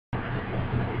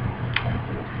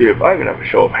If I can have a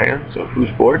show of hands of who's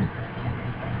bored.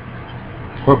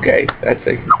 Okay, that's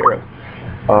taken care of.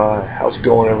 How's it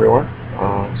going, everyone?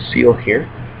 Seal here.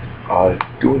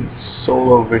 Doing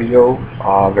solo video,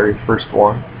 very first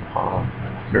solo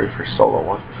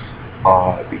one.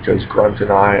 Because Grunt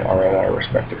and I are at our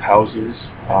respective houses.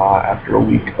 After a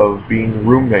week of being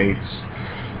roommates,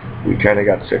 we kind of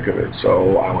got sick of it,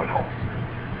 so I went home.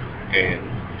 And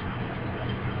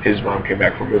his mom came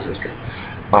back from business trip.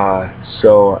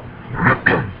 So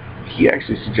he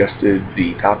actually suggested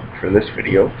the topic for this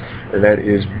video, and that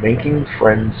is making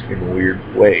friends in weird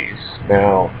ways.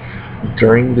 Now,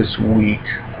 during this week,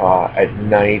 at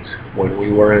night, when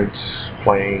we weren't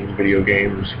playing video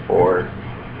games or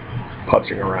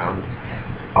putzing around,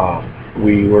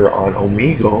 we were on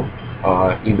Omegle,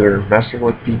 either messing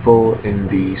with people in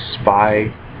the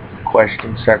spy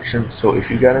question section. So if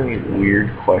you got any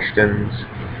weird questions,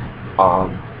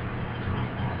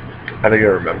 I don't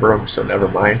even remember them, so never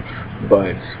mind.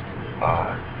 But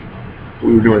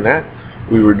we were doing that.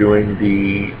 We were doing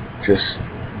the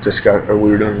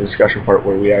we were doing the discussion part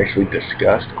where we actually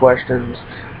discussed questions,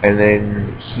 and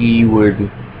then he would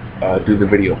do the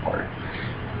video part.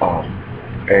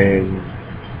 And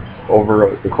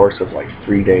over the course of like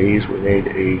 3 days, we made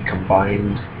a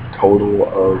combined total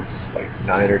of like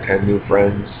 9 or 10 new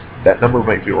friends. That number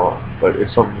might be wrong, but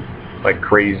it's something like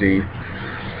crazy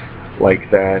like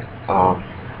that.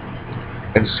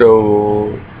 And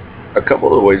so a couple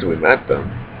of the ways we met them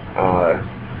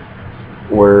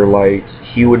were like,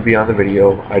 he would be on the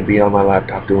video, I'd be on my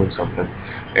laptop doing something,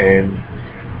 and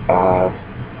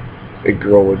a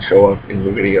girl would show up in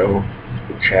the video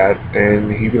chat,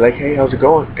 and he'd be like, hey, how's it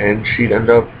going? And she'd end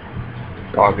up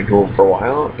talking to him for a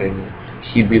while, and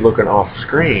he'd be looking off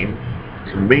screen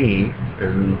to me,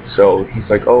 and so he's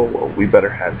like, oh, well, we better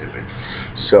have him in.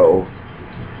 So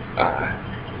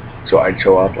I'd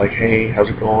show up like, hey, how's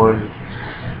it going?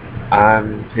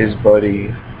 I'm his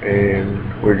buddy,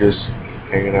 and we're just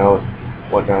hanging out,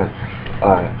 whatnot.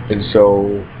 And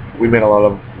so we made a lot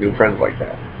of new friends like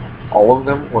that. All of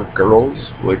them were girls,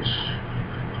 which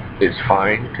is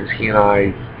fine, because he and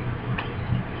I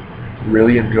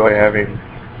really enjoy having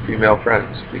female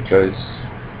friends, because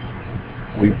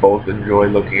we both enjoy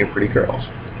looking at pretty girls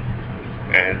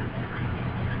and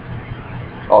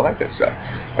all that good stuff.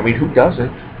 I mean, who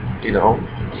doesn't? You know,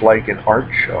 it's like an art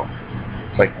show.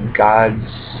 It's like God's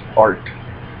art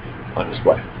on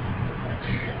display.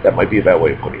 That might be a bad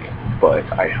way of putting it, but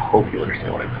I hope you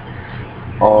understand what I meant.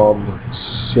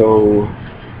 So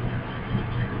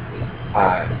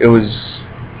it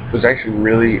was actually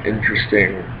really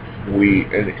interesting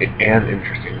an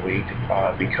interesting week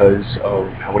because of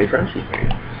how many friends we've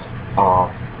made.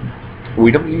 We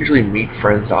don't usually meet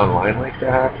friends online like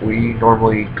that. We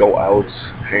normally go out,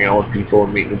 hang out with people,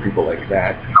 and meet new people like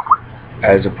that,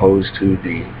 as opposed to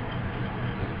the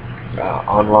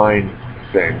online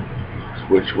thing,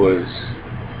 which was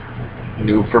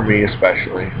new for me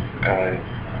especially.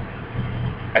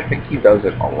 I think he does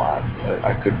it a lot, but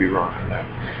I could be wrong on that.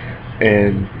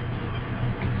 And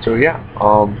so yeah,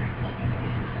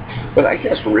 but I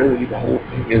guess really the whole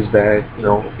thing is that, you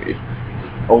know,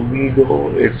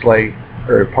 Omegle, it's like,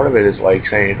 or part of it is like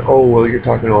saying, oh, well, you're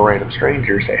talking to a random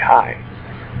stranger, say hi.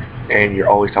 And you're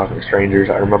always talking to strangers.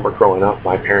 I remember growing up,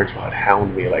 my parents would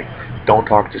hound me, like, don't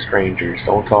talk to strangers,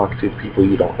 don't talk to people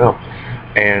you don't know.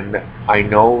 And I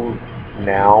know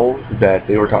now that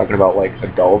they were talking about like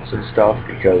adults and stuff,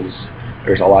 because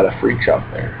there's a lot of freaks out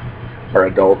there, or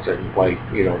adults and like,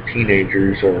 you know,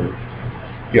 teenagers or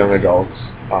young adults,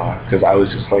 because I was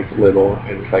just like little,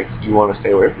 and it's like, you want to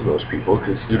stay away from those people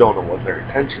because you don't know what their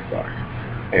intentions are,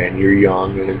 and you're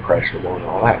young and impressionable and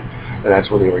all that. And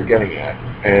that's what they were getting at.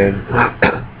 And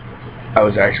I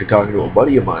was actually talking to a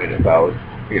buddy of mine about,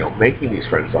 you know, making these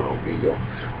friends on Omegle,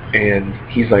 and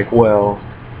he's like, well,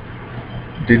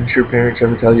 didn't your parents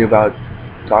ever tell you about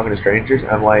talking to strangers?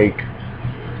 I'm like,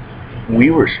 we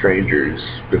were strangers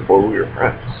before we were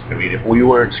friends. I mean, if we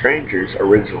weren't strangers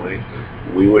originally,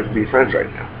 we wouldn't be friends right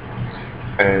now.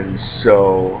 And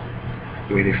so, I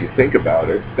mean, if you think about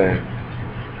it, then,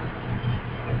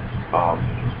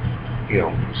 you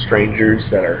know, strangers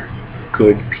that are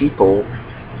good people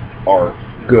are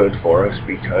good for us,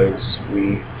 because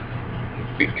we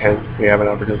have an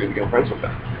opportunity to become friends with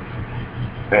them.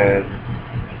 And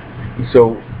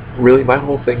so, really, my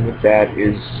whole thing with that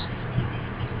is,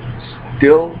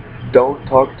 still don't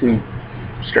talk to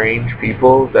strange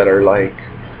people that are like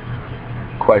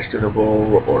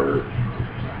questionable, or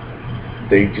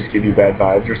they just give you bad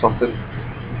vibes or something.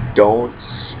 Don't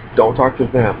talk to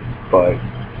them. But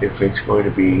if it's going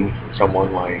to be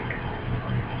someone like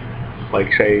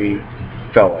say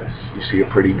fellas, you see a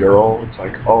pretty girl, it's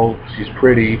like, oh, she's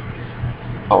pretty,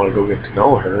 I want to go get to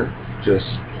know her. Just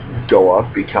go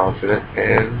up, be confident,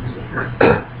 and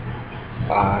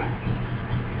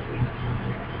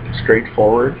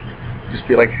straightforward. Just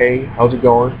be like, hey, how's it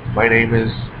going? My name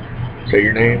is, say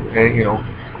your name, and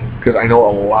because I know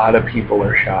a lot of people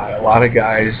are shy. A lot of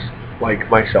guys like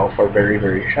myself are very,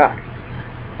 very shy,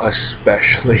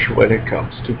 especially when it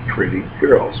comes to pretty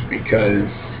girls, because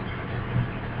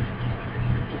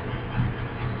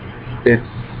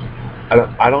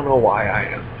I don't know why I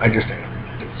am. I just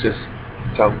am. It's just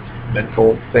some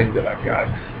mental thing that I've got,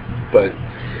 but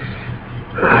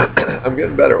I'm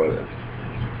getting better with it.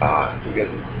 I'm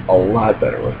getting a lot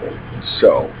better with it.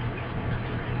 So,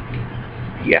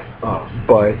 yeah.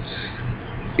 But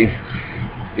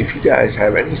if you guys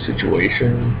have any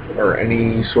situation or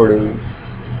any sort of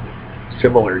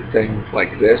similar thing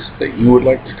like this that you would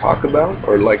like to talk about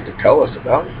or like to tell us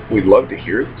about, we'd love to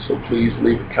hear it. So please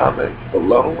leave a comment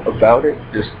below about it.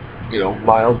 Just,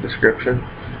 mild description.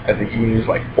 I think you can use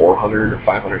like 400 or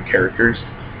 500 characters.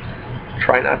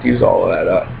 Try not to use all of that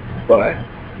up, but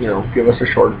give us a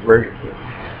short version.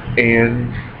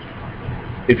 And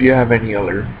if you have any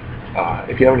other,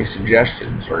 if you have any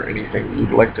suggestions or anything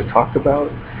you'd like to talk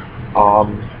about,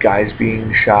 guys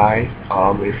being shy,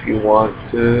 if you want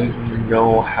to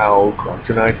know how Grunt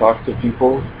and I talk to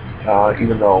people,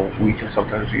 even though we can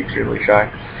sometimes be extremely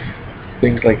shy,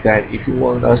 things like that, if you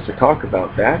want us to talk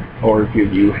about that or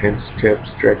give you hints, tips,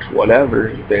 tricks,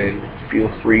 whatever, then feel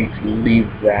free to leave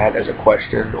that as a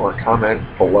question or comment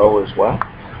below as well.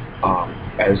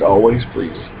 As always,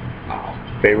 please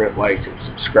favorite, like,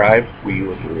 and subscribe. We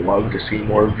would love to see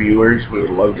more viewers. We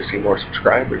would love to see more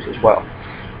subscribers as well.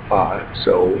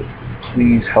 So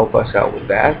please help us out with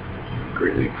that.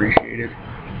 Greatly appreciated.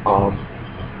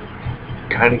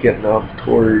 Kind of getting up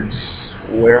towards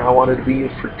where I wanted to be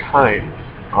for time.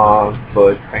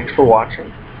 But thanks for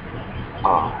watching.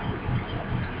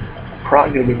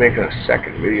 Probably going to be making a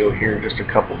second video here in just a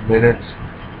couple minutes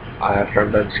after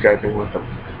I'm done Skyping with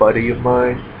a buddy of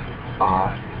mine.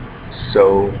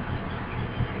 So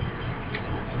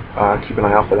keep an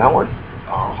eye out for that one.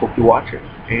 Hope you watch it,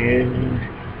 and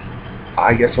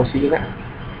I guess I'll see you then.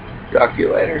 Talk to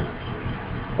you later.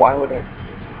 Why would I?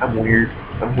 I'm weird.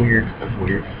 I'm weird. I'm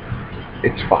weird.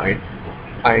 It's fine.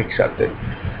 I accept it.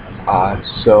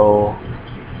 So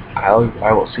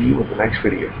I will see you with the next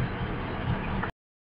video.